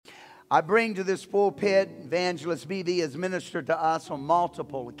I bring to this pulpit, Evangelist BB has ministered to us on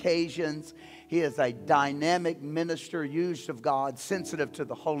multiple occasions. He is a dynamic minister, used of God, sensitive to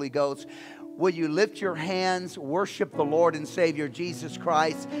the Holy Ghost. Will you lift your hands, worship the Lord and Savior Jesus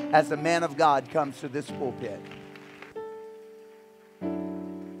Christ as the man of God comes to this pulpit?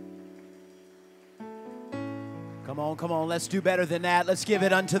 Come on, let's do better than that. Let's give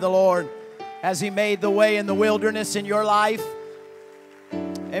it unto the Lord as He made the way in the wilderness in your life.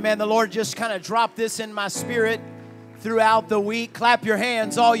 Amen. The Lord just kind of dropped this in my spirit throughout the week. Clap your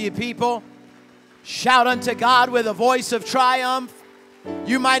hands, all you people. Shout unto God with a voice of triumph.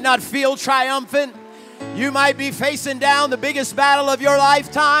 You might not feel triumphant. You might be facing down the biggest battle of your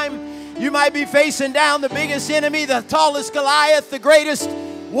lifetime. You might be facing down the biggest enemy, the tallest Goliath, the greatest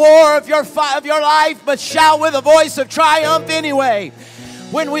war of your life, but shout with a voice of triumph anyway.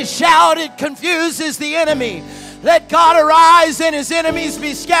 When we shout, it confuses the enemy. Let God arise and His enemies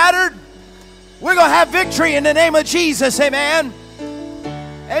be scattered. We're going to have victory in the name of Jesus. Amen.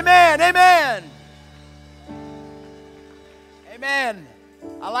 Amen. Amen. Amen.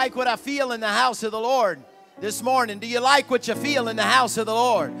 I like what I feel in the house of the Lord this morning. Do you like what you feel in the house of the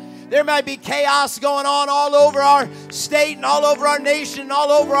Lord? There might be chaos going on all over our state and all over our nation and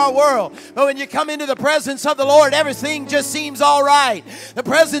all over our world. But when you come into the presence of the Lord, everything just seems all right. The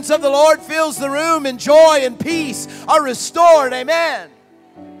presence of the Lord fills the room, and joy and peace are restored. Amen.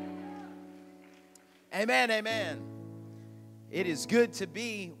 Amen, amen. It is good to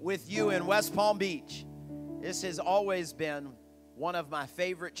be with you in West Palm Beach. This has always been one of my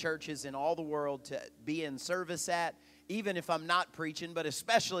favorite churches in all the world to be in service at. Even if I'm not preaching, but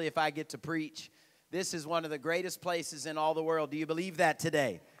especially if I get to preach, this is one of the greatest places in all the world. Do you believe that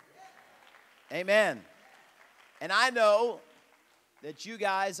today? Amen. And I know that you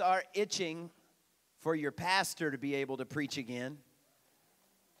guys are itching for your pastor to be able to preach again.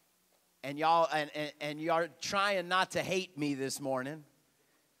 And y'all and you're trying not to hate me this morning.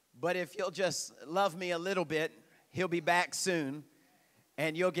 But if you'll just love me a little bit, he'll be back soon.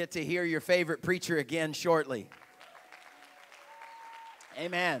 And you'll get to hear your favorite preacher again shortly.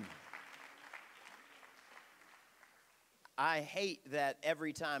 Amen. I hate that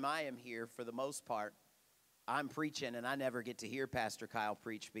every time I am here, for the most part, I'm preaching and I never get to hear Pastor Kyle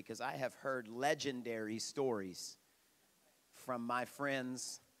preach, because I have heard legendary stories from my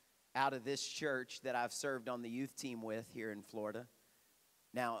friends out of this church that I've served on the youth team with here in Florida.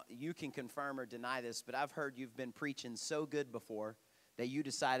 Now, you can confirm or deny this, but I've heard you've been preaching so good before that you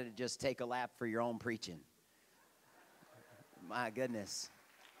decided to just take a lap for your own preaching. My goodness.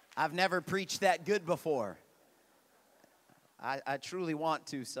 I've never preached that good before. I truly want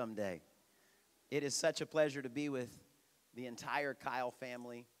to someday. It is such a pleasure to be with the entire Kyle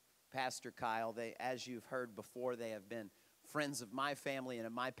family. Pastor Kyle, they, as you've heard before, they have been friends of my family and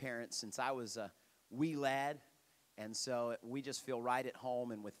of my parents since I was a wee lad. And so we just feel right at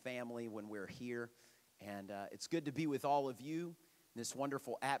home and with family when we're here. And it's good to be with all of you in this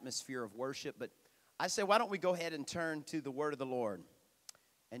wonderful atmosphere of worship. But I say, why don't we go ahead and turn to the word of the Lord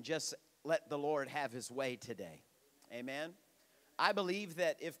and just let the Lord have His way today. Amen. I believe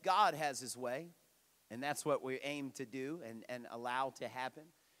that if God has His way, and that's what we aim to do and allow to happen,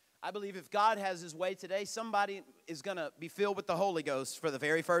 I believe if God has His way today, somebody is going to be filled with the Holy Ghost for the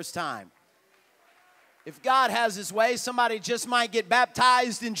very first time. If God has His way, somebody just might get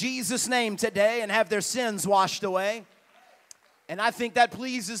baptized in Jesus' name today and have their sins washed away. And I think that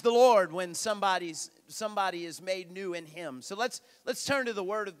pleases the Lord when somebody is made new in Him. So let's turn to the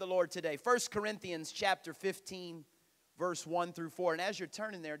word of the Lord today. 1 Corinthians chapter 15, verse 1 through 4. And as you're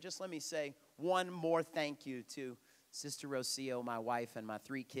turning there, just let me say one more thank you to Sister Rocio, my wife, and my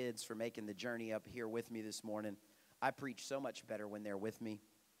 3 kids for making the journey up here with me this morning. I preach so much better when they're with me.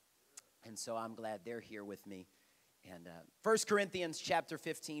 And so I'm glad they're here with me. And 1 Corinthians chapter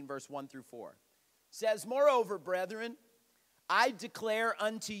 15, verse 1 through 4 says, "Moreover, brethren, I declare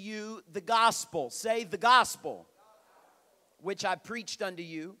unto you the gospel." Say the gospel. "Which I preached unto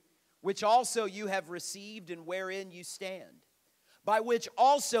you, which also you have received, and wherein you stand, by which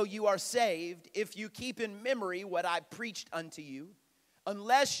also you are saved, if you keep in memory what I preached unto you,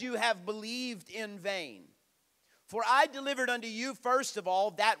 unless you have believed in vain. For I delivered unto you first of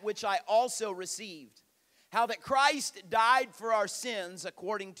all that which I also received, how that Christ died for our sins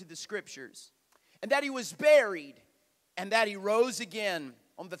according to the Scriptures, and that He was buried, and that He rose again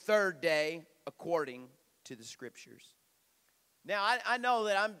on the 3rd day according to the Scriptures." Now, I know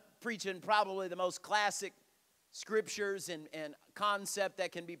that I'm preaching probably the most classic scriptures and concept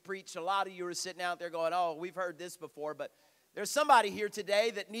that can be preached. A lot of you are sitting out there going, "Oh, we've heard this before," but there's somebody here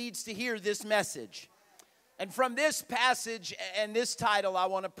today that needs to hear this message. And from this passage and this title, I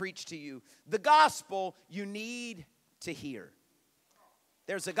want to preach to you the gospel you need to hear.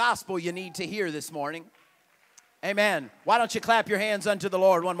 There's a gospel you need to hear this morning. Amen. Why don't you clap your hands unto the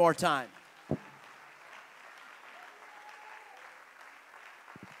Lord one more time?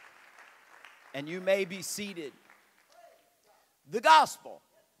 And you may be seated. The gospel.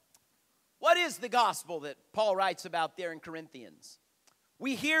 What is the gospel that Paul writes about there in Corinthians?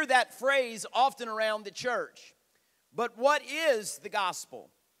 We hear that phrase often around the church. But what is the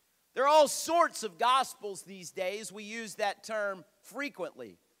gospel? There are all sorts of gospels these days. We use that term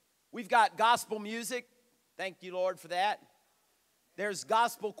frequently. We've got gospel music. Thank you, Lord, for that. There's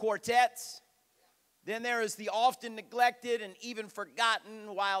gospel quartets. Then there is the often neglected and even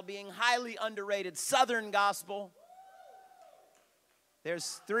forgotten while being highly underrated Southern gospel.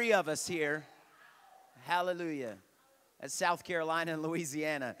 There's 3 of us here. Hallelujah. That's South Carolina and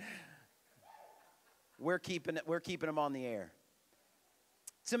Louisiana. We're keeping them on the air.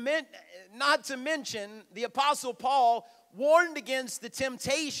 Not to mention, the Apostle Paul warned against the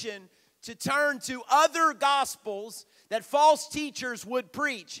temptation to turn to other gospels that false teachers would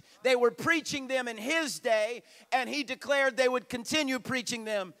preach. They were preaching them in his day, and he declared they would continue preaching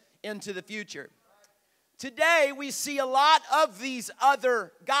them into the future. Today, we see a lot of these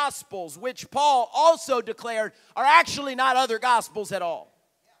other gospels, which Paul also declared are actually not other gospels at all.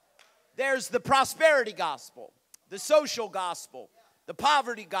 There's the prosperity gospel, the social gospel, the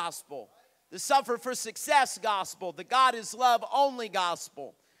poverty gospel, the suffer for success gospel, the God is love only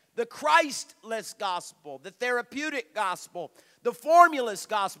gospel, the Christless gospel, the therapeutic gospel, the formulist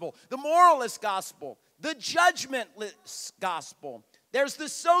gospel, the moralist gospel, the judgmentless gospel. There's the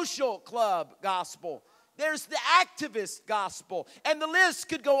social club gospel. There's the activist gospel. And the list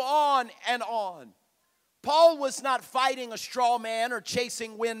could go on and on. Paul was not fighting a straw man or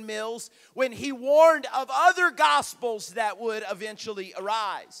chasing windmills when he warned of other gospels that would eventually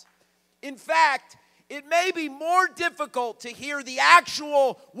arise. In fact, it may be more difficult to hear the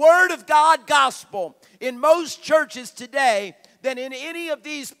actual Word of God gospel in most churches today than in any of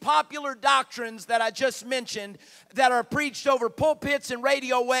these popular doctrines that I just mentioned that are preached over pulpits and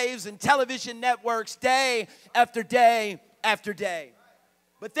radio waves and television networks day after day after day.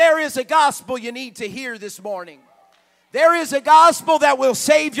 But there is a gospel you need to hear this morning. There is a gospel that will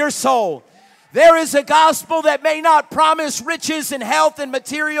save your soul. There is a gospel that may not promise riches and health and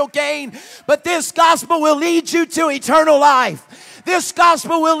material gain, but this gospel will lead you to eternal life. This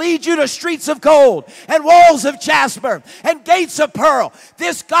gospel will lead you to streets of gold and walls of jasper and gates of pearl.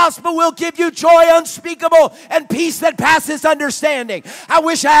 This gospel will give you joy unspeakable and peace that passes understanding. I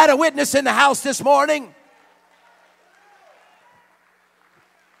wish I had a witness in the house this morning.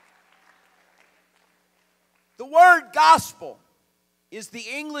 The word gospel is the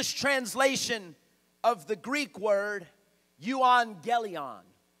English translation of the Greek word euangelion.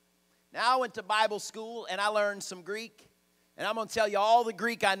 Now, I went to Bible school and I learned some Greek, and I'm going to tell you all the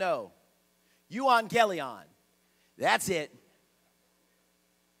Greek I know. Euangelion. That's it.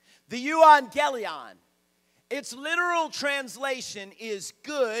 The euangelion, its literal translation is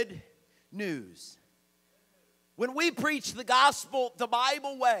good news. When we preach the gospel the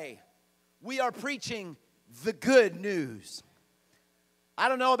Bible way, we are preaching the good news. I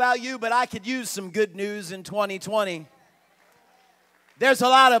don't know about you, but I could use some good news in 2020. There's a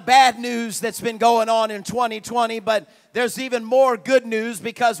lot of bad news that's been going on in 2020, but there's even more good news,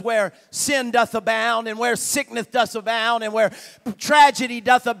 because where sin doth abound, and where sickness doth abound, and where tragedy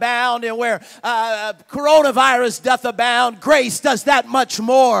doth abound, and where coronavirus doth abound, grace does that much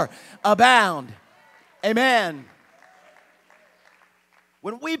more abound. Amen.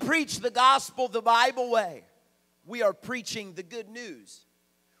 When we preach the gospel the Bible way, we are preaching the good news.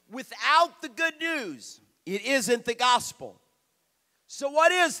 Without the good news, it isn't the gospel. So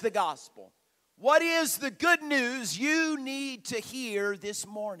what is the gospel? What is the good news you need to hear this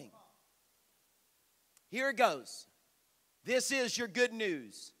morning? Here it goes. This is your good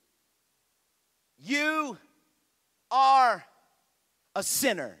news. You are a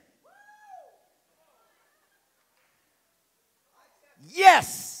sinner.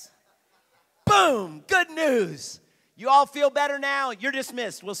 Yes! Boom! Good news. You all feel better now? You're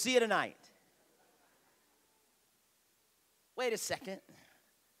dismissed. We'll see you tonight. Wait a second.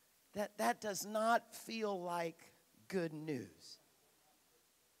 That does not feel like good news.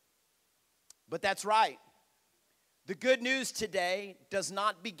 But that's right. The good news today does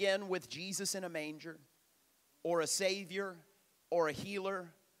not begin with Jesus in a manger, or a Savior, or a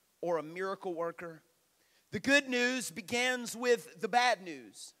healer, or a miracle worker. The good news begins with the bad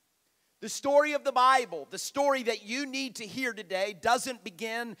news. The story of the Bible, the story that you need to hear today, doesn't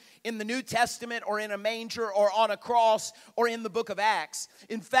begin in the New Testament or in a manger or on a cross or in the book of Acts.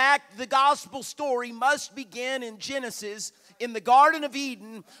 In fact, the gospel story must begin in Genesis, in the Garden of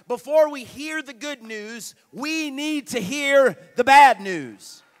Eden. Before we hear the good news, we need to hear the bad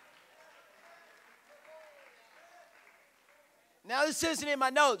news. Now, this isn't in my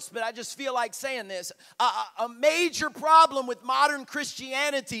notes, but I just feel like saying this. A major problem with modern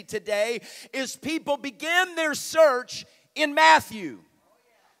Christianity today is people begin their search in Matthew.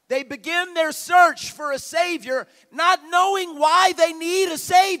 They begin their search for a Savior, not knowing why they need a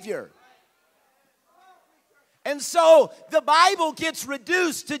Savior. And so the Bible gets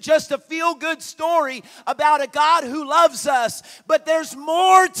reduced to just a feel-good story about a God who loves us. But there's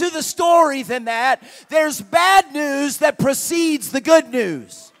more to the story than that. There's bad news that precedes the good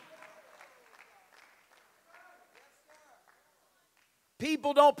news.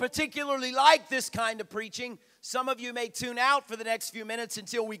 People don't particularly like this kind of preaching. Some of you may tune out for the next few minutes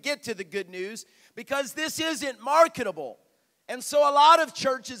until we get to the good news, because this isn't marketable. And so a lot of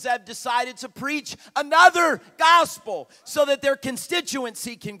churches have decided to preach another gospel so that their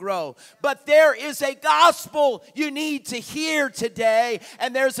constituency can grow. But there is a gospel you need to hear today,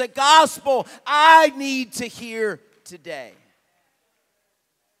 and there's a gospel I need to hear today.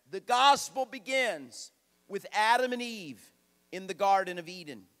 The gospel begins with Adam and Eve in the Garden of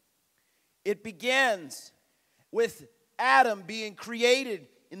Eden. It begins with Adam being created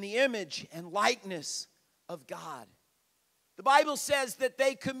in the image and likeness of God. The Bible says that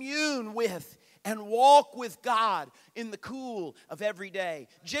they commune with and walk with God in the cool of every day.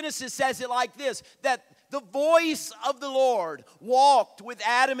 Genesis says it like this, that the voice of the Lord walked with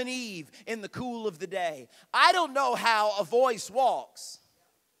Adam and Eve in the cool of the day. I don't know how a voice walks,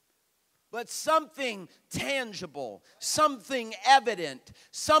 but something tangible, something evident,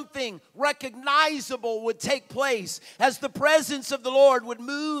 something recognizable would take place as the presence of the Lord would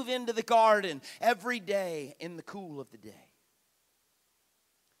move into the garden every day in the cool of the day.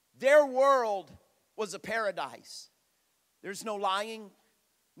 Their world was a paradise. There's no lying,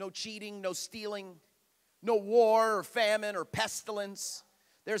 no cheating, no stealing, no war or famine or pestilence.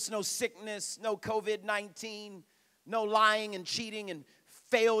 There's no sickness, no COVID-19, no lying and cheating and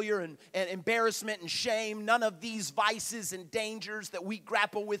failure and embarrassment and shame. None of these vices and dangers that we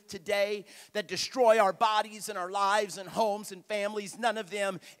grapple with today that destroy our bodies and our lives and homes and families, none of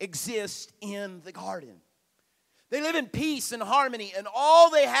them exist in the garden. They live in peace and harmony, and all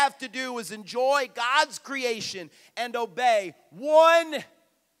they have to do is enjoy God's creation and obey one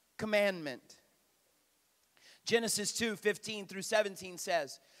commandment. Genesis 2:15 through 17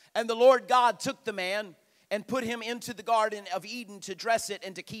 says, "And the Lord God took the man and put him into the Garden of Eden to dress it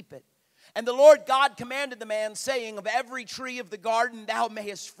and to keep it. And the Lord God commanded the man, saying, Of every tree of the garden thou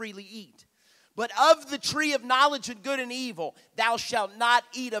mayest freely eat, but of the tree of knowledge of good and evil thou shalt not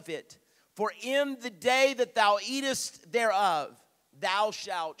eat of it. For in the day that thou eatest thereof, thou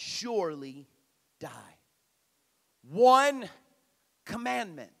shalt surely die." One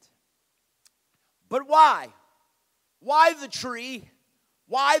commandment. But why? Why the tree?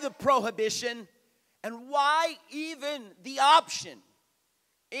 Why the prohibition? And why even the option?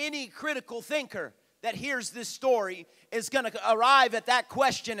 Any critical thinker that hears this story is going to arrive at that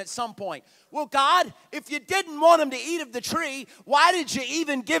question at some point. Well, God, if you didn't want him to eat of the tree, why did you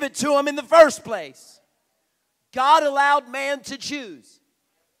even give it to him in the first place? God allowed man to choose.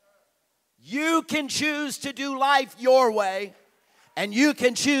 You can choose to do life your way, and you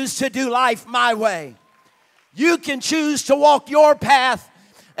can choose to do life my way. You can choose to walk your path,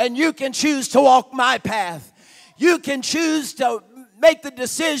 and you can choose to walk my path. You can choose to make the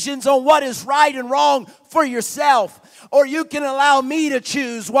decisions on what is right and wrong for yourself. Or you can allow me to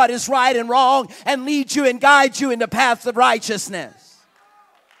choose what is right and wrong and lead you and guide you in the path of righteousness.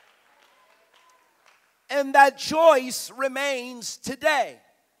 And that choice remains today.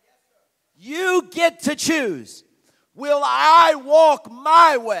 You get to choose. Will I walk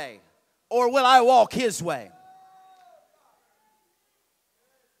my way or will I walk his way?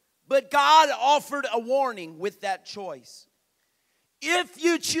 But God offered a warning with that choice. If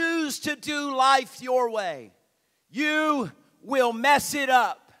you choose to do life your way, you will mess it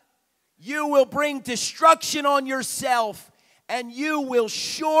up. You will bring destruction on yourself, and you will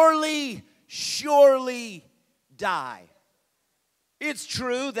surely die. It's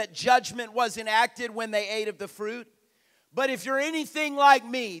true that judgment was enacted when they ate of the fruit, but if you're anything like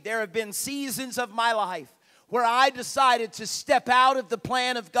me, there have been seasons of my life where I decided to step out of the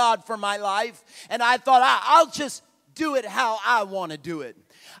plan of God for my life, and I thought, I'll just do it how I want to do it.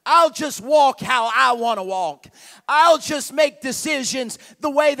 I'll just walk how I want to walk. I'll just make decisions the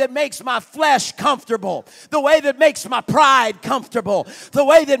way that makes my flesh comfortable, the way that makes my pride comfortable, the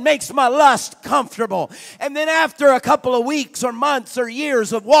way that makes my lust comfortable. And then after a couple of weeks or months or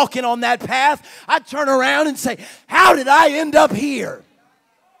years of walking on that path, I turn around and say, how did I end up here?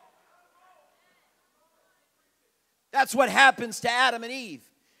 That's what happens to Adam and Eve.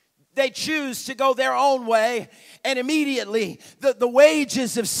 They choose to go their own way, and immediately the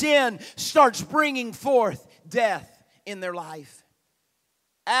wages of sin starts bringing forth death in their life.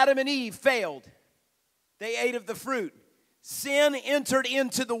 Adam and Eve failed. They ate of the fruit. Sin entered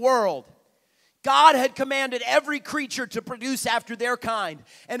into the world. God had commanded every creature to produce after their kind,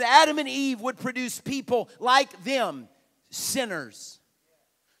 and Adam and Eve would produce people like them, sinners.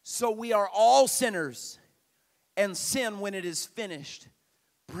 So we are all sinners, and sin, when it is finished,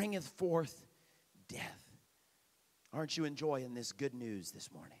 bringeth forth death. Aren't you enjoying this good news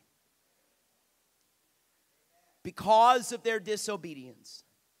this morning? Because of their disobedience,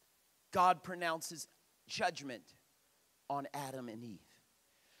 God pronounces judgment on Adam and Eve.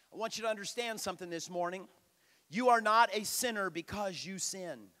 I want you to understand something this morning. You are not a sinner because you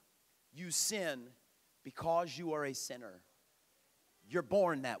sin. You sin because you are a sinner. You're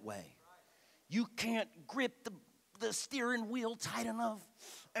born that way. You can't grip the steering wheel tight enough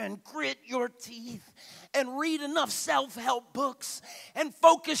and grit your teeth and read enough self-help books and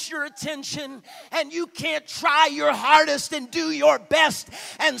focus your attention, and you can't try your hardest and do your best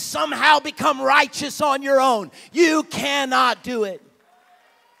and somehow become righteous on your own. You cannot do it.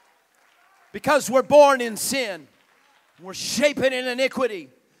 Because we're born in sin. We're shapen in iniquity.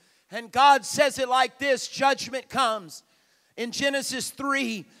 And God says it like this: judgment comes. In Genesis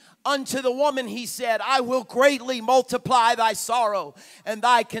 3, unto the woman he said, I will greatly multiply thy sorrow and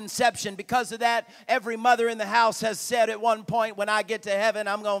thy conception. Because of that, every mother in the house has said at one point, when I get to heaven,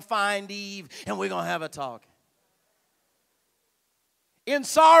 I'm going to find Eve and we're going to have a talk. In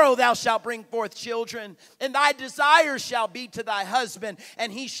sorrow thou shalt bring forth children, and thy desire shall be to thy husband,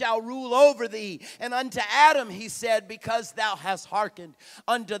 and he shall rule over thee. And unto Adam he said, because thou hast hearkened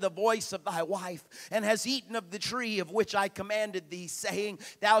unto the voice of thy wife, and hast eaten of the tree of which I commanded thee, saying,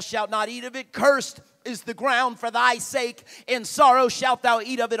 thou shalt not eat of it, cursed is the ground for thy sake. In sorrow shalt thou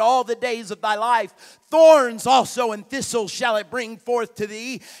eat of it all the days of thy life. Thorns also and thistles shall it bring forth to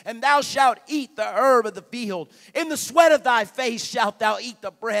thee, and thou shalt eat the herb of the field. In the sweat of thy face shalt thou eat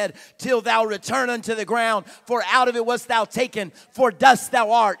the bread, till thou return unto the ground. For out of it wast thou taken, for dust thou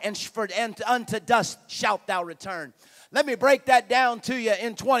art, and unto dust shalt thou return. Let me break that down to you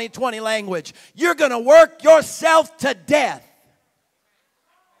in 2020 language. You're going to work yourself to death.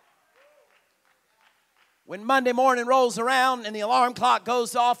 When Monday morning rolls around and the alarm clock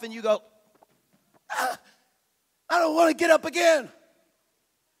goes off and you go, I don't want to get up again.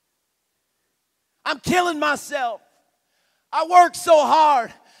 I'm killing myself. I work so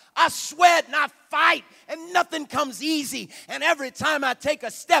hard. I sweat and I fight and nothing comes easy. And every time I take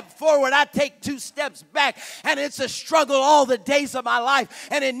a step forward, I take 2 steps back. And it's a struggle all the days of my life.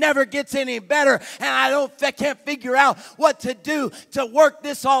 And it never gets any better. And I can't figure out what to do to work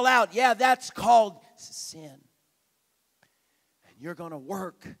this all out. Yeah, that's called sin. And you're going to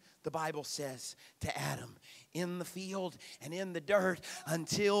work, the Bible says, to Adam in the field and in the dirt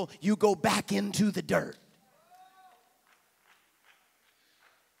until you go back into the dirt.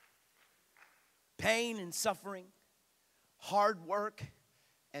 Pain and suffering, hard work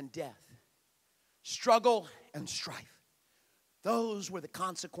and death, struggle and strife. Those were the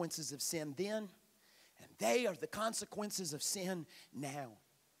consequences of sin then, and they are the consequences of sin now.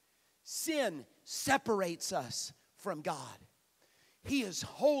 Sin separates us from God. He is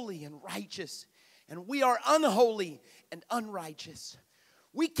holy and righteous, and we are unholy and unrighteous.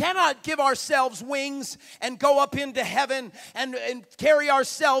 We cannot give ourselves wings and go up into heaven and carry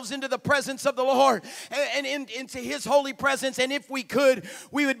ourselves into the presence of the Lord and into His holy presence. And if we could,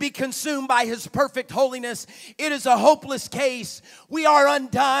 we would be consumed by His perfect holiness. It is a hopeless case. We are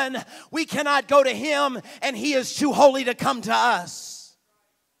undone. We cannot go to Him, and He is too holy to come to us.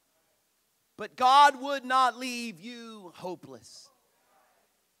 But God would not leave you hopeless.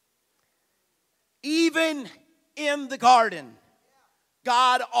 Even in the garden,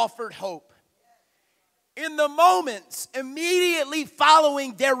 God offered hope. In the moments immediately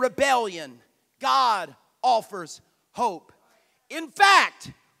following their rebellion, God offers hope. In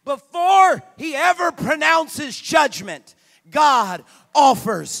fact, before He ever pronounces judgment, God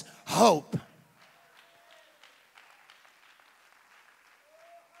offers hope.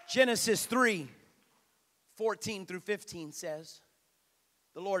 Genesis 3, 14 through 15 says,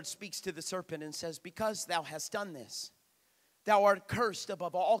 the Lord speaks to the serpent and says, because thou hast done this, thou art cursed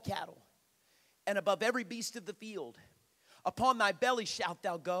above all cattle and above every beast of the field. Upon thy belly shalt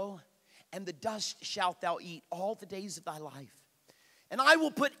thou go, and the dust shalt thou eat all the days of thy life. And I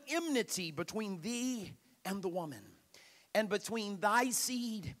will put enmity between thee and the woman, and between thy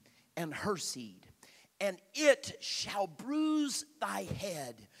seed and her seed. And it shall bruise thy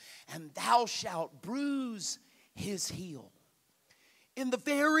head, and thou shalt bruise his heel. In the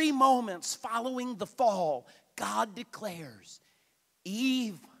very moments following the fall, God declares,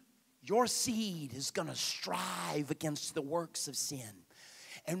 Eve, your seed is going to strive against the works of sin.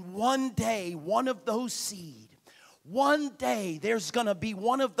 And one day, one of those seed, one day there's going to be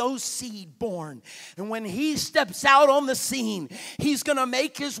one of those seed born. And when he steps out on the scene, he's going to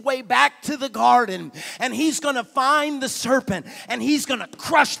make his way back to the garden. And he's going to find the serpent. And he's going to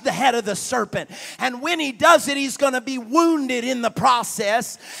crush the head of the serpent. And when he does it, he's going to be wounded in the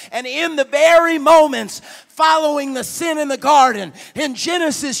process. And in the very moments following the sin in the garden, in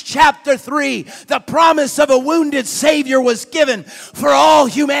Genesis chapter 3, the promise of a wounded Savior was given for all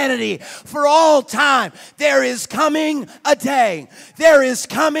humanity, for all time. There is coming a day. There is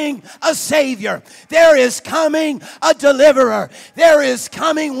coming a Savior. There is coming a deliverer. There is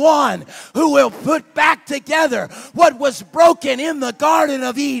coming one who will put back together what was broken in the Garden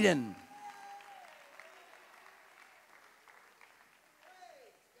of Eden.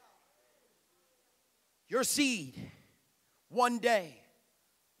 Your seed one day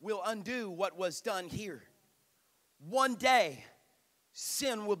will undo what was done here. One day,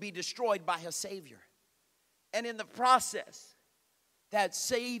 sin will be destroyed by a Savior. And in the process, that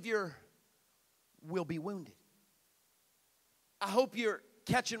Savior will be wounded. I hope you're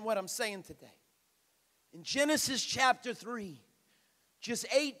catching what I'm saying today. In Genesis chapter 3, just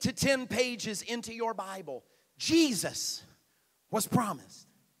 8 to 10 pages into your Bible, Jesus was promised.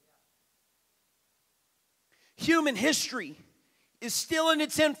 Human history is still in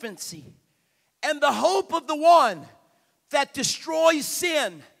its infancy, and the hope of the one that destroys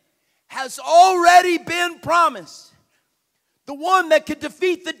sin has already been promised. The one that could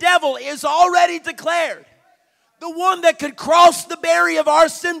defeat the devil is already declared. The one that could cross the barrier of our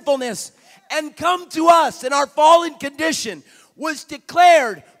sinfulness and come to us in our fallen condition was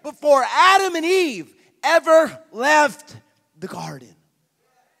declared before Adam and Eve ever left the garden.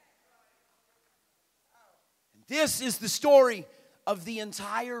 This is the story of the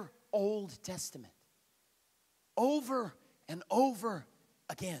entire Old Testament. Over and over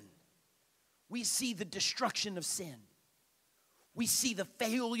again, we see the destruction of sin. We see the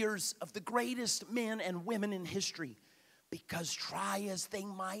failures of the greatest men and women in history, because try as they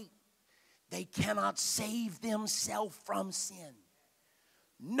might, they cannot save themselves from sin.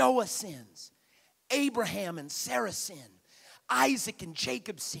 Noah sins. Abraham and Sarah sin. Isaac and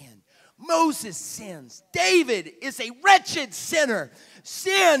Jacob sin. Moses sins. David is a wretched sinner.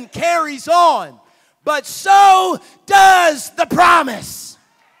 Sin carries on, but so does the promise.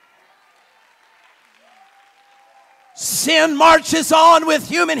 Sin marches on with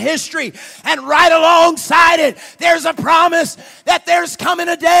human history, and right alongside it, there's a promise that there's coming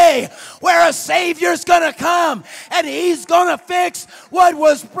a day where a Savior's gonna come, and He's gonna fix what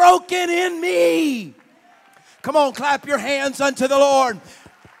was broken in me. Come on, clap your hands unto the Lord.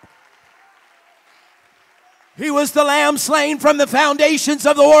 He was the Lamb slain from the foundations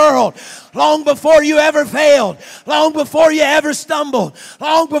of the world. Long before you ever failed. Long before you ever stumbled.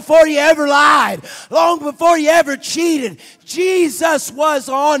 Long before you ever lied. Long before you ever cheated. Jesus was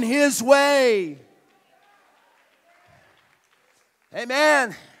on His way.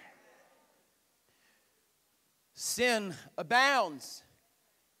 Amen. Sin abounds,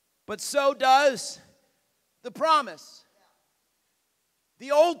 but so does the promise. The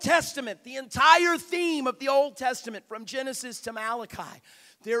Old Testament, the entire theme of the Old Testament from Genesis to Malachi,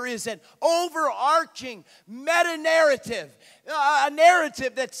 there is an overarching meta-narrative, a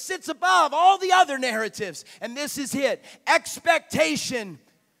narrative that sits above all the other narratives. And this is it: expectation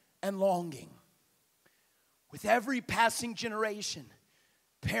and longing. With every passing generation,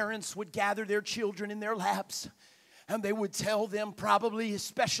 parents would gather their children in their laps, and they would tell them, probably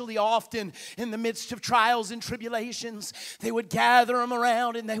especially often in the midst of trials and tribulations, they would gather them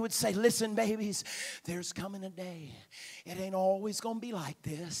around and they would say, listen, babies, there's coming a day. It ain't always going to be like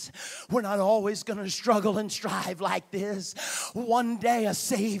this. We're not always going to struggle and strive like this. One day a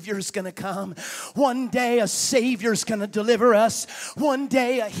Savior's going to come. One day a Savior's going to deliver us. One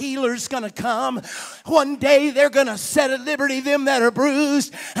day a healer's going to come. One day they're going to set at liberty them that are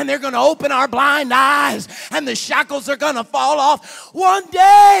bruised, and they're going to open our blind eyes, and the shackles are going to fall off. One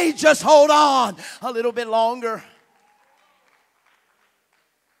day, just hold on a little bit longer.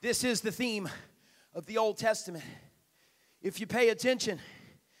 This is the theme of the Old Testament. If you pay attention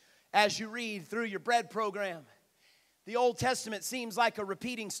as you read through your bread program, the Old Testament seems like a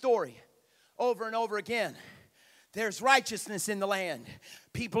repeating story over and over again. There's righteousness in the land.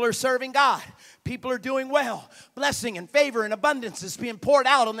 People are serving God. People are doing well. Blessing and favor and abundance is being poured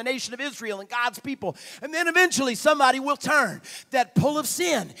out on the nation of Israel and God's people. And then eventually somebody will turn. That pull of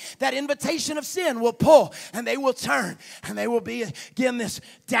sin, that invitation of sin will pull, and they will turn. And they will begin this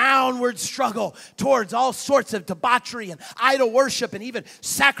downward struggle towards all sorts of debauchery and idol worship and even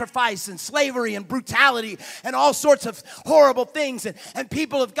sacrifice and slavery and brutality and all sorts of horrible things. And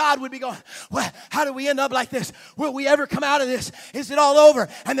people of God would be going, well, how do we end up like this? Will we ever come out of this? Is it all over?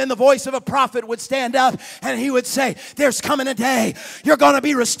 And then the voice of a prophet would stand up and he would say, there's coming a day. You're going to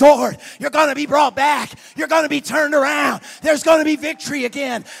be restored. You're going to be brought back. You're going to be turned around. There's going to be victory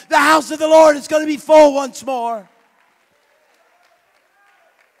again. The house of the Lord is going to be full once more.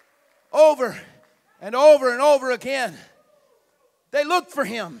 Over and over and over again, they looked for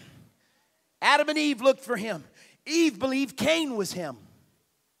him. Adam and Eve looked for him. Eve believed Cain was him.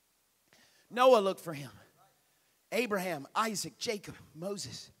 Noah looked for him. Abraham, Isaac, Jacob,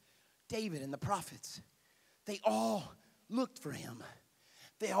 Moses, David, and the prophets. They all looked for him.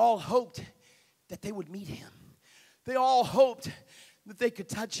 They all hoped that they would meet him. They all hoped that they could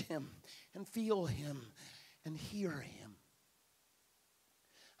touch him and feel him and hear him.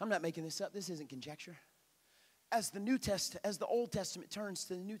 I'm not making this up. This isn't conjecture. As the Old Testament turns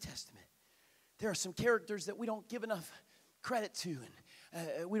to the New Testament, there are some characters that we don't give enough credit to,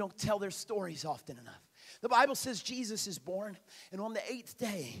 and we don't tell their stories often enough. The Bible says Jesus is born, and on the 8th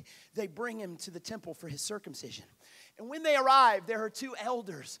day, they bring him to the temple for his circumcision. And when they arrive, there are 2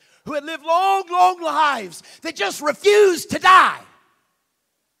 elders who had lived long, long lives. They just refused to die,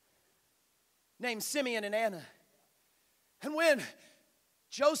 named Simeon and Anna. And when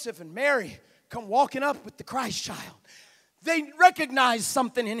Joseph and Mary come walking up with the Christ child, they recognized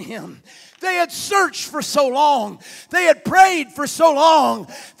something in him. They had searched for so long. They had prayed for so long.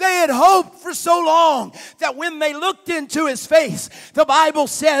 They had hoped for so long that when they looked into his face, the Bible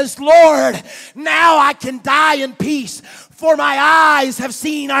says, Lord, now I can die in peace, for my eyes have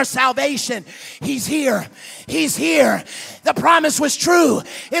seen our salvation. He's here. He's here. The promise was true.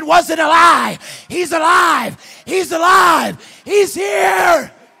 It wasn't a lie. He's alive. He's alive. He's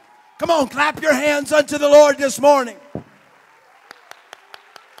here. Come on, clap your hands unto the Lord this morning.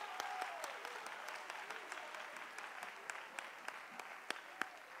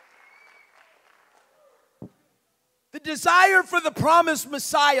 The desire for the promised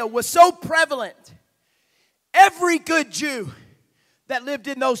Messiah was so prevalent. Every good Jew that lived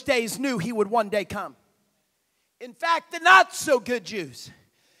in those days knew he would one day come. In fact, the not so good Jews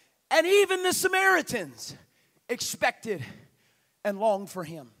and even the Samaritans expected and longed for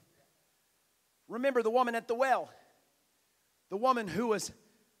him. Remember the woman at the well, the woman who was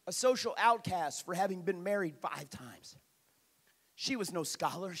a social outcast for having been married 5 times. She was no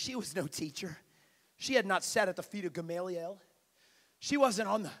scholar. She was no teacher. She had not sat at the feet of Gamaliel. She wasn't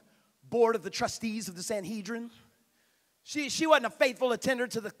on the board of the trustees of the Sanhedrin. She wasn't a faithful attender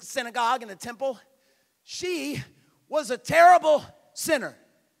to the synagogue and the temple. She was a terrible sinner,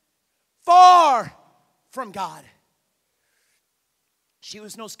 far from God. She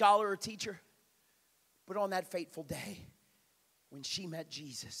was no scholar or teacher. But on that fateful day, when she met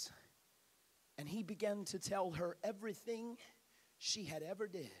Jesus, and he began to tell her everything she had ever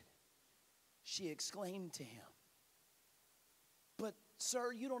did, she exclaimed to him, but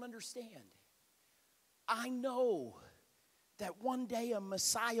sir, you don't understand. I know that one day a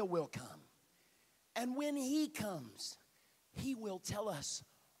Messiah will come. And when he comes, he will tell us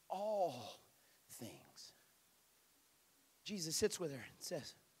all things. Jesus sits with her and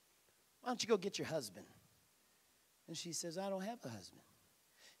says, why don't you go get your husband? And she says, I don't have a husband.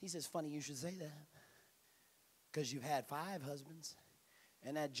 He says, funny you should say that, because you've had 5 husbands.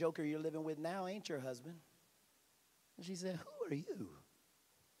 And that joker you're living with now ain't your husband. And she said, who are you?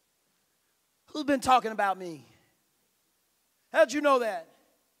 Who's been talking about me? How'd you know that?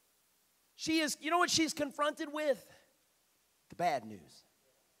 You know what she's confronted with? The bad news.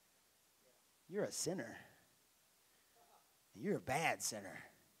 You're a sinner. You're a bad sinner.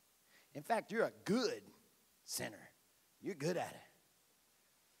 In fact, you're a good sinner. You're good at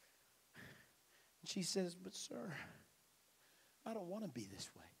it. And she says, but sir, I don't want to be this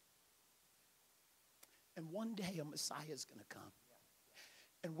way. And one day a Messiah is going to come.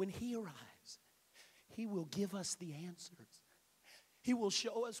 And when he arrives, he will give us the answers. He will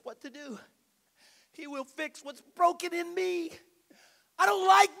show us what to do. He will fix what's broken in me. I don't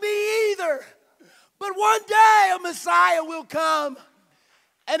like me either. But one day a Messiah will come.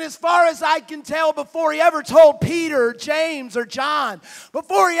 And as far as I can tell, before he ever told Peter, or James, or John,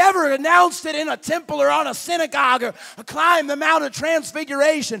 before he ever announced it in a temple or on a synagogue or climbed the Mount of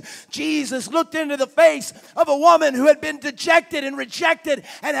Transfiguration, Jesus looked into the face of a woman who had been dejected and rejected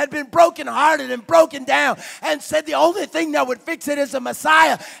and had been brokenhearted and broken down and said the only thing that would fix it is a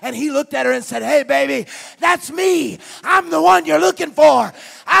Messiah. And he looked at her and said, hey, baby, that's me. I'm the one you're looking for.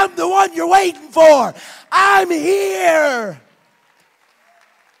 I'm the one you're waiting for. I'm here.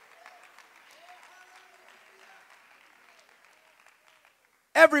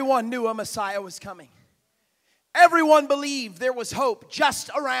 Everyone knew a Messiah was coming. Everyone believed there was hope just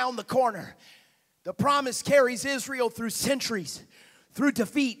around the corner. The promise carries Israel through centuries, through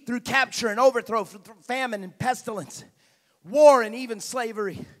defeat, through capture and overthrow, through famine and pestilence, war and even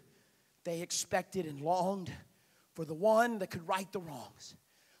slavery. They expected and longed for the one that could right the wrongs,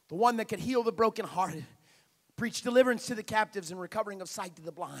 the one that could heal the brokenhearted, preach deliverance to the captives and recovering of sight to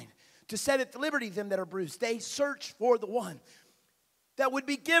the blind, to set at liberty them that are bruised. They searched for the one that would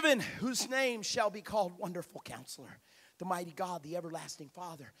be given, whose name shall be called Wonderful Counselor, the Mighty God, the Everlasting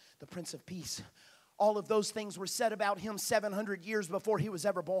Father, the Prince of Peace. All of those things were said about him 700 years before he was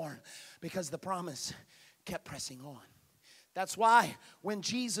ever born, because the promise kept pressing on. That's why when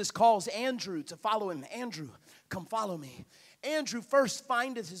Jesus calls Andrew to follow him, Andrew, come follow me. Andrew first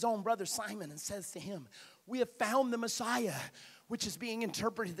findeth his own brother Simon and says to him, we have found the Messiah, which is being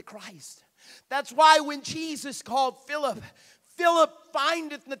interpreted the Christ. That's why when Jesus called Philip, Philip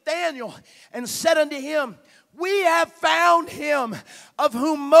findeth Nathanael and said unto him, we have found him of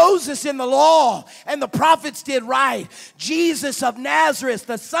whom Moses in the law and the prophets did write, Jesus of Nazareth,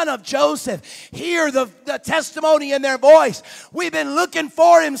 the son of Joseph. Hear the testimony in their voice. We've been looking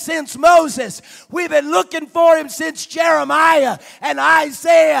for him since Moses. We've been looking for him since Jeremiah and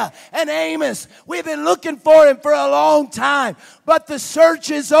Isaiah and Amos. We've been looking for him for a long time. But the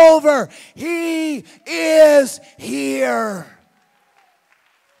search is over. He is here.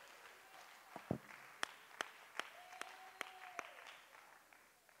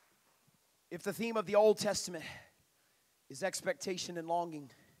 If the theme of the Old Testament is expectation and longing,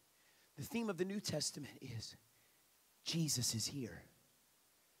 the theme of the New Testament is Jesus is here.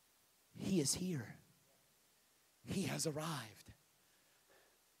 He is here. He has arrived.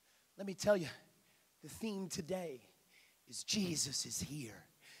 Let me tell you, the theme today is Jesus is here.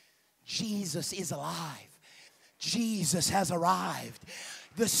 Jesus is alive. Jesus has arrived.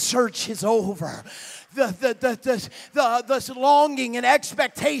 The search is over. The longing and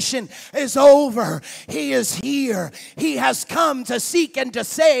expectation is over. He is here. He has come to seek and to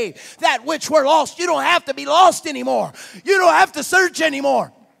save that which were lost. You don't have to be lost anymore. You don't have to search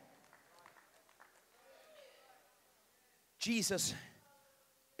anymore. Jesus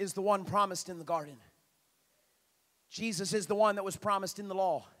is the one promised in the garden. Jesus is the one that was promised in the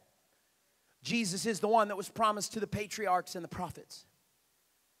law. Jesus is the one that was promised to the patriarchs and the prophets.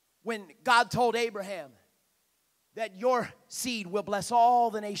 When God told Abraham that your seed will bless all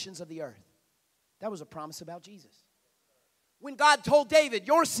the nations of the earth, that was a promise about Jesus. When God told David,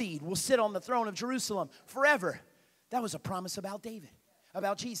 your seed will sit on the throne of Jerusalem forever, that was a promise about David,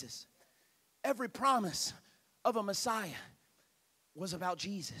 about Jesus. Every promise of a Messiah was about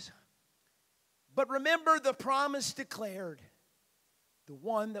Jesus. But remember, the promise declared the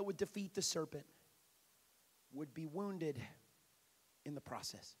one that would defeat the serpent would be wounded in the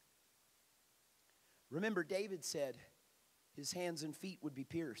process. Remember, David said his hands and feet would be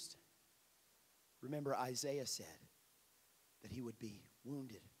pierced. Remember, Isaiah said that he would be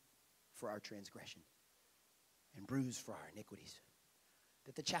wounded for our transgression and bruised for our iniquities.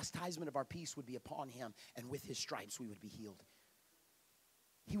 That the chastisement of our peace would be upon him, and with his stripes we would be healed.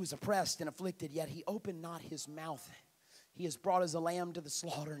 He was oppressed and afflicted, yet he opened not his mouth. He is brought as a lamb to the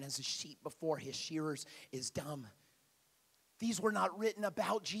slaughter, and as a sheep before his shearers is dumb. These were not written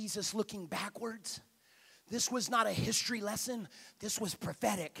about Jesus looking backwards. This was not a history lesson. This was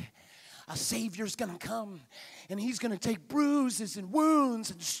prophetic. A Savior's going to come, and he's going to take bruises and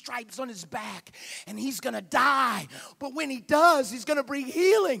wounds and stripes on his back, and he's going to die. But when he does, he's going to bring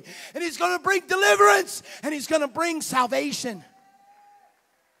healing, and he's going to bring deliverance, and he's going to bring salvation.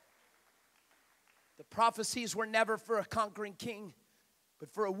 The prophecies were never for a conquering king,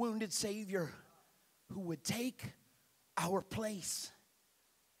 but for a wounded Savior who would take our place.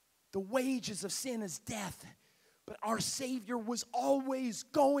 The wages of sin is death, but our Savior was always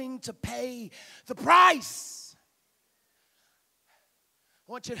going to pay the price.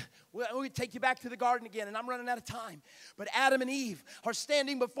 I We take you back to the garden again, and I'm running out of time. But Adam and Eve are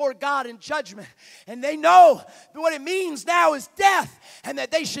standing before God in judgment, and they know that what it means now is death, and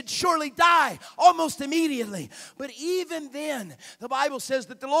that they should surely die almost immediately. But even then, the Bible says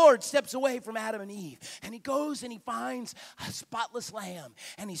that the Lord steps away from Adam and Eve, and He goes and He finds a spotless lamb,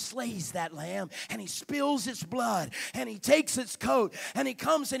 and He slays that lamb, and He spills its blood, and He takes its coat, and He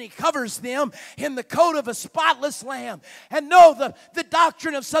comes and He covers them in the coat of a spotless lamb. And no, the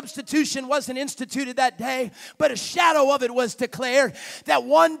doctrine of substitution wasn't instituted that day, but a shadow of it was declared, that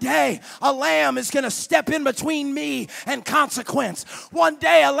one day a lamb is going to step in between me and consequence. One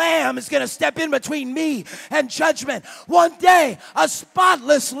day a lamb is going to step in between me and judgment. One day a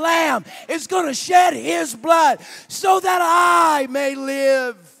spotless lamb is going to shed His blood so that I may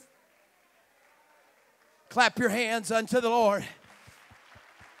live. Clap your hands unto the Lord.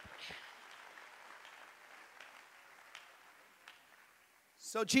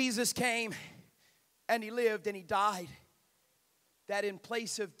 So Jesus came, and He lived, and He died, that in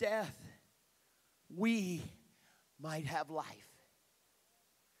place of death, we might have life.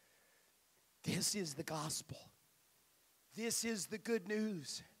 This is the gospel. This is the good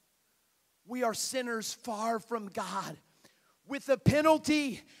news. We are sinners far from God, with a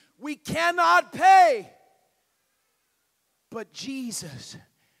penalty we cannot pay. But Jesus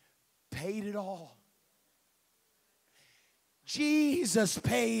paid it all. Jesus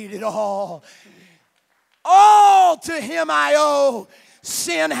paid it all. All to Him I owe.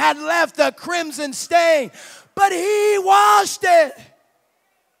 Sin had left a crimson stain, but He washed it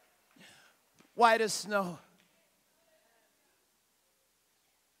white as snow.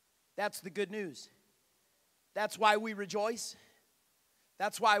 That's the good news. That's why we rejoice.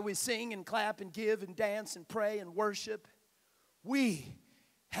 That's why we sing and clap and give and dance and pray and worship. We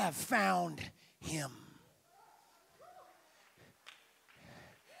have found Him.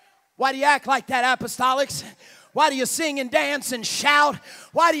 Why do you act like that, apostolics? Why do you sing and dance and shout?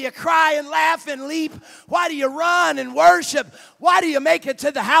 Why do you cry and laugh and leap? Why do you run and worship? Why do you make it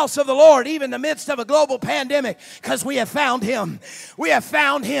to the house of the Lord, even in the midst of a global pandemic? Because we have found Him. We have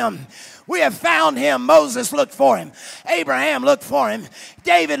found Him. We have found Him. Moses looked for Him. Abraham looked for Him.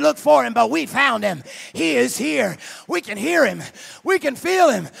 David looked for Him, but we found Him. He is here. We can hear Him. We can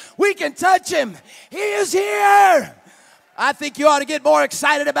feel Him. We can touch Him. He is here. I think you ought to get more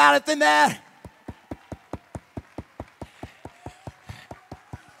excited about it than that.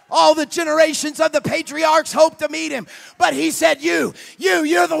 All the generations of the patriarchs hoped to meet Him, but He said, you're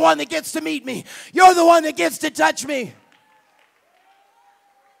the one that gets to meet me. You're the one that gets to touch me.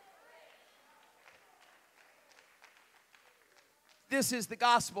 This is the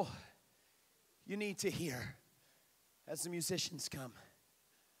gospel you need to hear as the musicians come.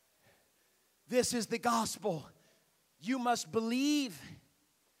 This is the gospel you must believe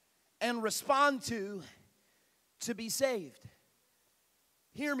and respond to be saved.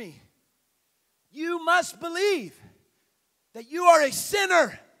 Hear me. You must believe that you are a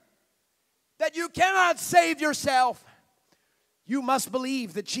sinner, that you cannot save yourself. You must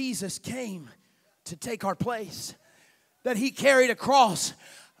believe that Jesus came to take our place, that He carried a cross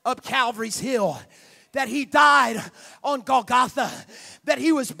up Calvary's hill, that He died on Golgotha, that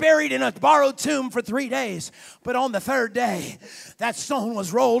He was buried in a borrowed tomb for 3 days. But on the third day, that stone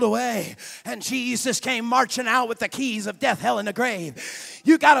was rolled away, and Jesus came marching out with the keys of death, hell, and the grave.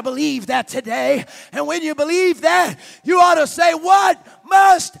 You got to believe that today. And when you believe that, you ought to say, what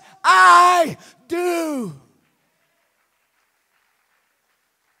must I do?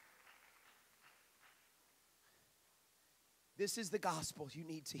 This is the gospel you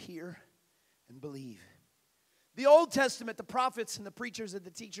need to hear and believe. The Old Testament, the prophets and the preachers and the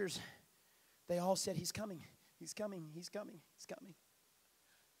teachers, they all said, He's coming, He's coming, He's coming, He's coming.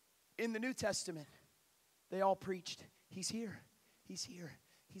 In the New Testament, they all preached, He's here, He's here,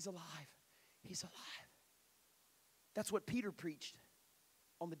 He's alive, He's alive. That's what Peter preached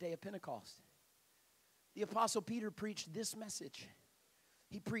on the day of Pentecost. The Apostle Peter preached this message.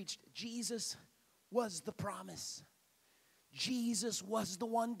 He preached, Jesus was the promise. Jesus was the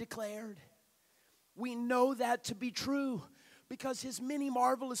one declared. We know that to be true because His many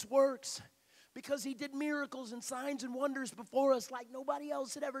marvelous works, because He did miracles and signs and wonders before us like nobody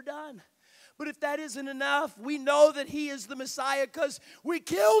else had ever done. But if that isn't enough, we know that He is the Messiah because we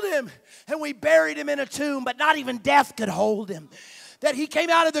killed Him and we buried Him in a tomb, but not even death could hold Him. That He came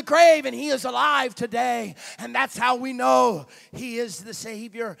out of the grave and He is alive today. And that's how we know He is the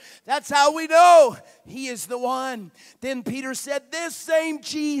Savior. That's how we know He is the one. Then Peter said, this same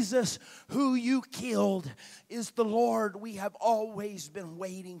Jesus who you killed is the Lord we have always been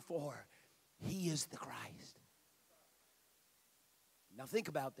waiting for. He is the Christ. Now think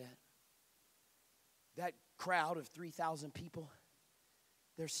about that. that crowd of 3,000 people,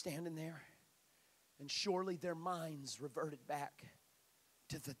 they're standing there, and surely their minds reverted back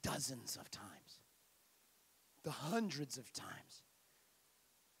to the dozens of times, the hundreds of times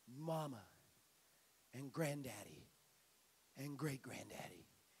Mama and Granddaddy and great-granddaddy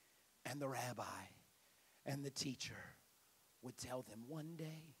and the rabbi and the teacher would tell them, one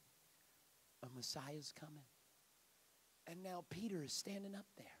day a Messiah's coming. And now Peter is standing up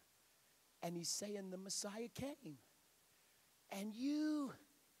there, and he's saying the Messiah came, and you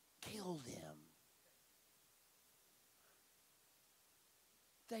killed him.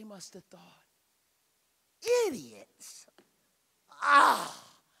 They must have thought, idiots.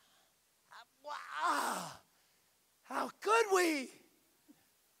 How could we?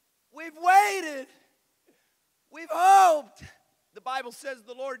 We've waited. We've hoped. The Bible says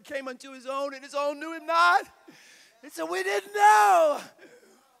the Lord came unto his own, and his own knew him not. And so we didn't know.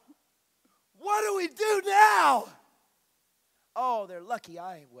 What do we do now? Oh, they're lucky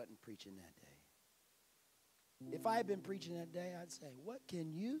I wasn't preaching that day. If I had been preaching that day, I'd say, what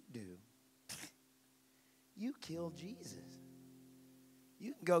can you do? You killed Jesus.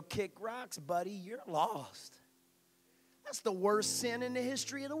 You can go kick rocks, buddy. You're lost. That's the worst sin in the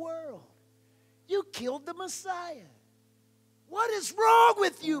history of the world. You killed the Messiah. What is wrong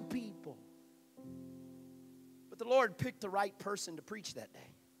with you people? But the Lord picked the right person to preach that day.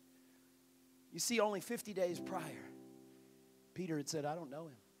 You see, only 50 days prior, Peter had said, I don't know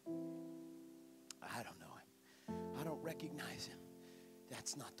him. I don't know him. I don't recognize him.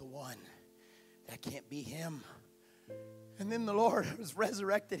 That's not the one. That can't be him. And then the Lord was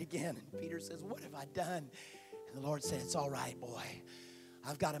resurrected again. And Peter says, what have I done? And the Lord said, it's all right, boy.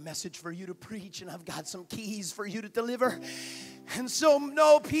 I've got a message for you to preach, and I've got some keys for you to deliver. And so,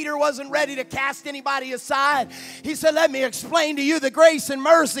 no, Peter wasn't ready to cast anybody aside. He said, let me explain to you the grace and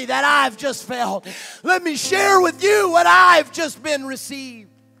mercy that I've just felt. Let me share with you what I've just been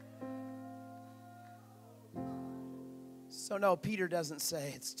received. So, no, Peter doesn't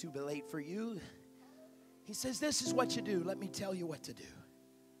say it's too late for you. He says, this is what you do. Let me tell you what to do.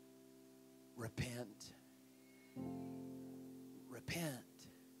 Repent. Repent.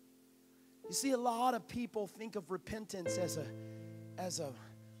 You see, a lot of people think of repentance as a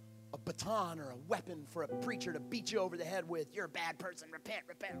baton or a weapon for a preacher to beat you over the head with. You're a bad person. Repent,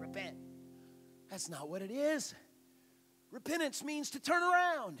 repent, repent. That's not what it is. Repentance means to turn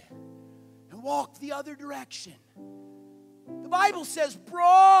around and walk the other direction. The Bible says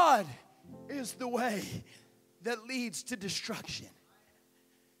broad is the way that leads to destruction.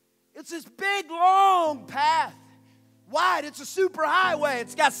 It's this big, long path. Wide, it's a super highway.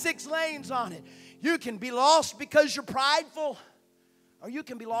 It's got 6 lanes on it. You can be lost because you're prideful, or you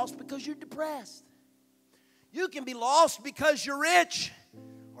can be lost because you're depressed. You can be lost because you're rich,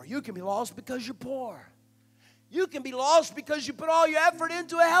 or you can be lost because you're poor. You can be lost because you put all your effort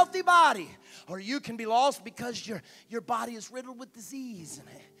into a healthy body, or you can be lost because your body is riddled with disease. And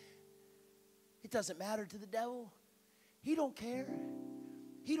it doesn't matter to the devil. He don't care.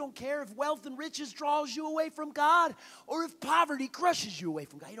 He don't care if wealth and riches draws you away from God or if poverty crushes you away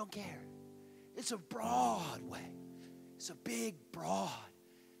from God. He don't care. It's a broad way. It's a big, broad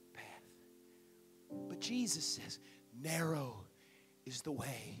path. But Jesus says, narrow is the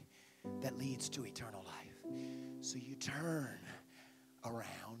way that leads to eternal life. So you turn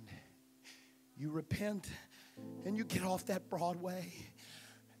around, you repent, and you get off that broad way,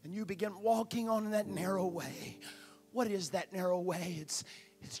 and you begin walking on that narrow way. What is that narrow way? It's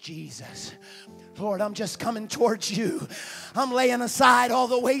Jesus. Lord, I'm just coming towards you. I'm laying aside all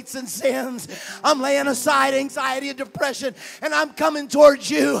the weights and sins. I'm laying aside anxiety and depression, and I'm coming towards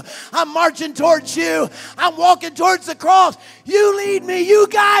you. I'm marching towards you. I'm walking towards the cross. You lead me. You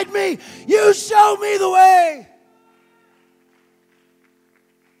guide me. You show me the way.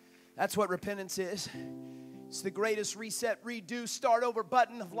 That's what repentance is. It's the greatest reset, redo, start over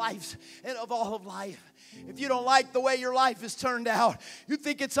button of life and of all of life. If you don't like the way your life has turned out, you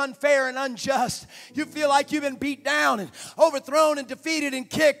think it's unfair and unjust, you feel like you've been beat down and overthrown and defeated and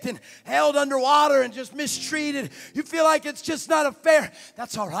kicked and held underwater and just mistreated, you feel like it's just not a fair,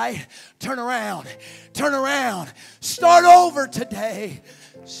 that's all right. Turn around. Turn around. Start over today.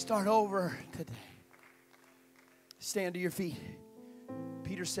 Start over today. Stand to your feet.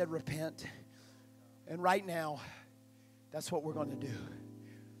 Peter said, repent. And right now, that's what we're going to do.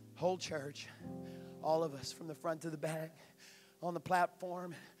 Whole church, all of us from the front to the back, on the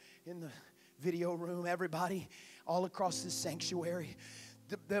platform, in the video room, everybody, all across this sanctuary.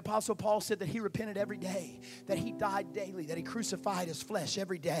 The Apostle Paul said that he repented every day, that he died daily, that he crucified his flesh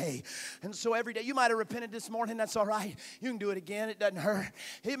every day. And so every day, you might have repented this morning, that's all right. You can do it again, it doesn't hurt.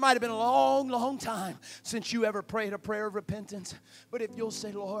 It might have been a long, long time since you ever prayed a prayer of repentance. But if you'll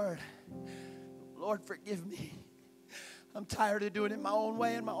say, Lord, forgive me. I'm tired of doing it my own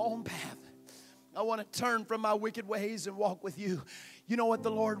way and my own path. I want to turn from my wicked ways and walk with you. You know what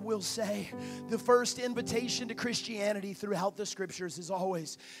the Lord will say? The first invitation to Christianity throughout the Scriptures is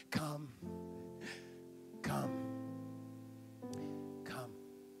always, come, come, come.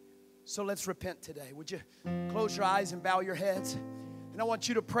 So let's repent today. Would you close your eyes and bow your heads? And I want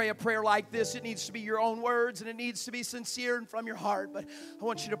you to pray a prayer like this. It needs to be your own words, and it needs to be sincere and from your heart. But I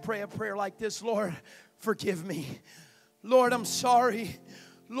want you to pray a prayer like this. Lord, forgive me. Lord, I'm sorry.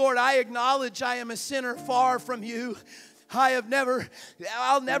 Lord, I acknowledge I am a sinner far from you. I'll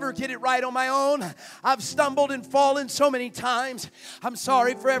never get it right on my own. I've stumbled and fallen so many times. I'm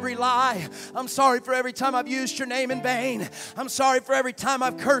sorry for every lie. I'm sorry for every time I've used your name in vain. I'm sorry for every time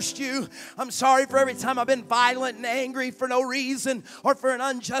I've cursed you. I'm sorry for every time I've been violent and angry for no reason or for an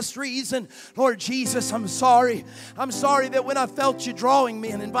unjust reason. Lord Jesus, I'm sorry. I'm sorry that when I felt you drawing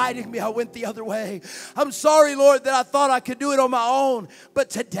me and inviting me, I went the other way. I'm sorry, Lord, that I thought I could do it on my own. But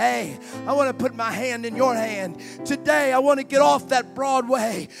today, I want to put my hand in your hand. Today, I want to get off that broad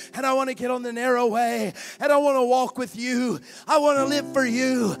way and I want to get on the narrow way and I want to walk with you. I want to live for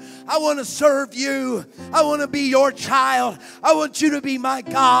you. I want to serve you. I want to be your child. I want you to be my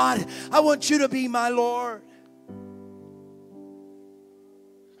God. I want you to be my Lord.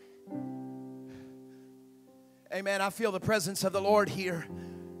 Amen. I feel the presence of the Lord here.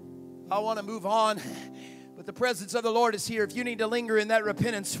 I want to move on, but the presence of the Lord is here. If you need to linger in that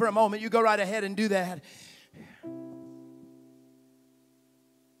repentance for a moment, you go right ahead and do that.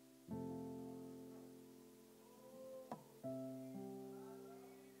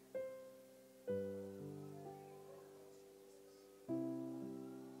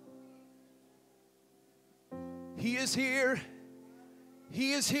 He is here.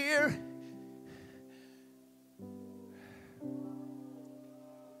 He is here.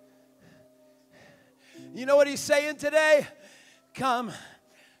 You know what he's saying today? Come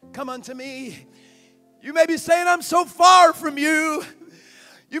unto me. You may be saying, I'm so far from you.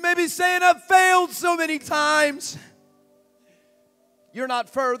 You may be saying, I've failed so many times. You're not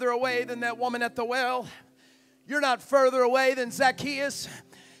further away than that woman at the well. You're not further away than Zacchaeus.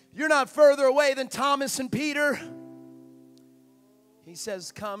 You're not further away than Thomas and Peter. He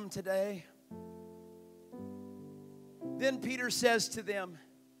says, come today. Then Peter says to them,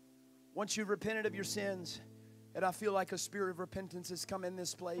 once you've repented of your sins, and I feel like a spirit of repentance has come in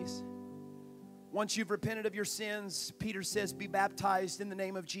this place. Once you've repented of your sins, Peter says, be baptized in the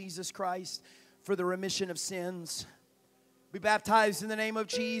name of Jesus Christ for the remission of sins. Be baptized in the name of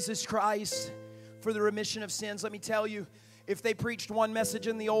Jesus Christ for the remission of sins. Let me tell you, if they preached one message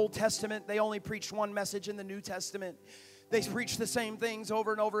in the Old Testament, they only preached one message in the New Testament. They preach the same things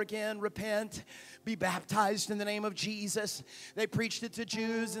over and over again. Repent, be baptized in the name of Jesus. They preached it to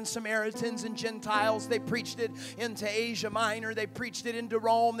Jews and Samaritans and Gentiles. They preached it into Asia Minor. They preached it into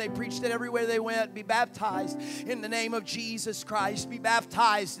Rome. They preached it everywhere they went. Be baptized in the name of Jesus Christ. Be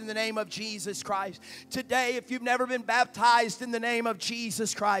baptized in the name of Jesus Christ. Today, if you've never been baptized in the name of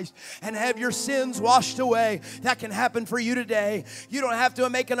Jesus Christ and have your sins washed away, that can happen for you today. You don't have to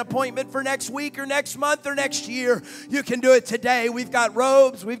make an appointment for next week or next month or next year. You can do it today. We've got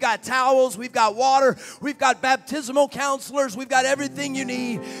robes, we've got towels, we've got water, we've got baptismal counselors, we've got everything you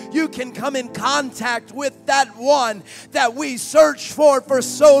need. You can come in contact with that one that we searched for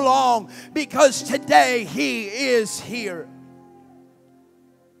so long, because today he is here.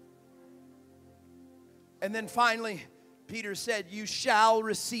 And then finally, Peter said, you shall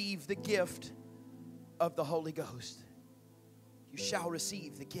receive the gift of the Holy Ghost. You shall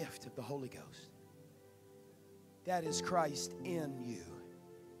receive the gift of the Holy Ghost. That is Christ in you.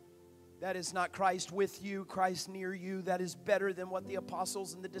 That is not Christ with you, Christ near you. That is better than what the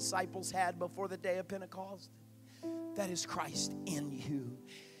apostles and the disciples had before the day of Pentecost. That is Christ in you.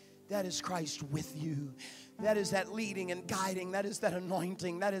 That is Christ with you. That is that leading and guiding. That is that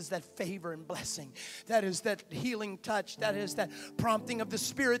anointing. That is that favor and blessing. That is that healing touch. That is that prompting of the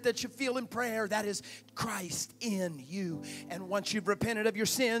Spirit that you feel in prayer. That is Christ in you. And once you've repented of your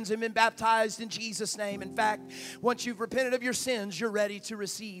sins and been baptized in Jesus' name, in fact, once you've repented of your sins, you're ready to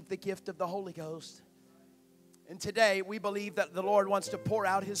receive the gift of the Holy Ghost. And today, we believe that the Lord wants to pour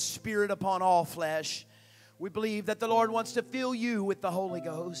out His Spirit upon all flesh. We believe that the Lord wants to fill you with the Holy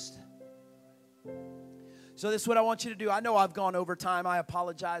Ghost. So this is what I want you to do. I know I've gone over time. I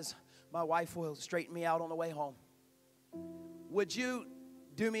apologize. My wife will straighten me out on the way home. Would you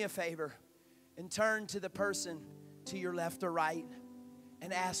do me a favor and turn to the person to your left or right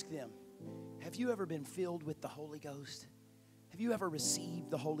and ask them, have you ever been filled with the Holy Ghost? Have you ever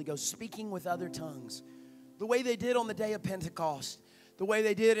received the Holy Ghost, speaking with other tongues, the way they did on the day of Pentecost, the way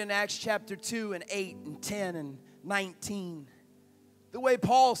they did in Acts chapter 2 and 8 and 10 and 19, the way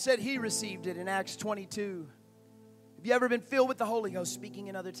Paul said he received it in Acts 22. Have you ever been filled with the Holy Ghost, speaking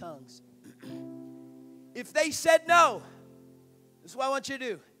in other tongues? If they said no, this is what I want you to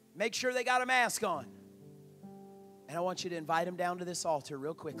do. Make sure they got a mask on. And I want you to invite them down to this altar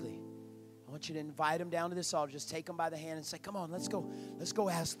real quickly. I want you to invite them down to this altar. Just take them by the hand and say, come on, let's go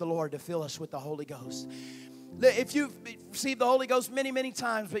ask the Lord to fill us with the Holy Ghost. If you've received the Holy Ghost many, many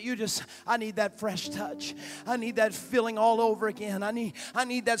times, but I need that fresh touch. I need that filling all over again. I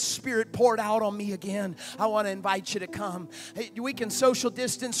need that Spirit poured out on me again. I want to invite you to come. We can social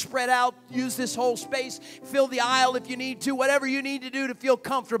distance, spread out, use this whole space, fill the aisle if you need to, whatever you need to do to feel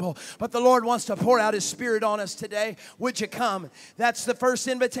comfortable. But the Lord wants to pour out His Spirit on us today. Would you come? That's the first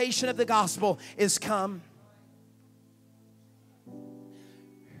invitation of the gospel, is come.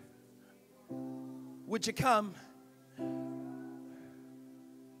 Would you come?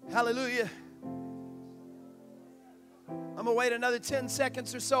 Hallelujah. I'm going to wait another 10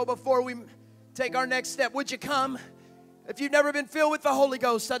 seconds or so before we take our next step. Would you come? If you've never been filled with the Holy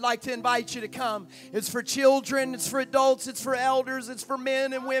Ghost, I'd like to invite you to come. It's for children, it's for adults, it's for elders, it's for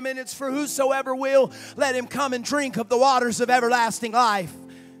men and women, it's for whosoever will. Let him come and drink of the waters of everlasting life.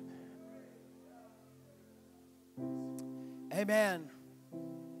 Amen.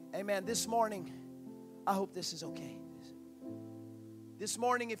 Amen. This morning, I hope this is okay. This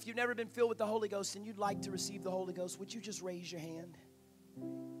morning, if you've never been filled with the Holy Ghost and you'd like to receive the Holy Ghost, would you just raise your hand?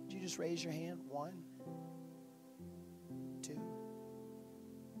 Would you just raise your hand? 1, 2,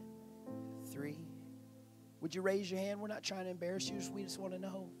 3. Would you raise your hand? We're not trying to embarrass you. We just want to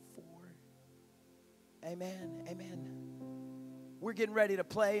know. 4. Amen. Amen. We're getting ready to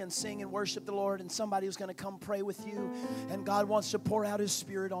play and sing and worship the Lord, and somebody who's going to come pray with you, and God wants to pour out His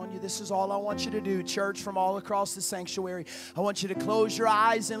Spirit on you. This is all I want you to do, church, from all across the sanctuary. I want you to close your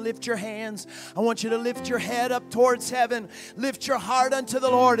eyes and lift your hands. I want you to lift your head up towards heaven. Lift your heart unto the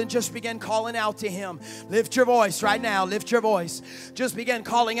Lord and just begin calling out to Him. Lift your voice right now. Lift your voice. Just begin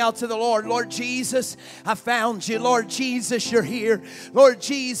calling out to the Lord. Lord Jesus, I found you. Lord Jesus, you're here. Lord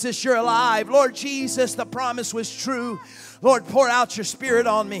Jesus, you're alive. Lord Jesus, the promise was true. Lord, pour out your Spirit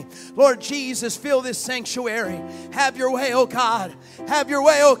on me. Lord Jesus, fill this sanctuary. Have your way, oh God. Have your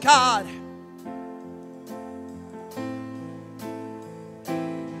way, oh God.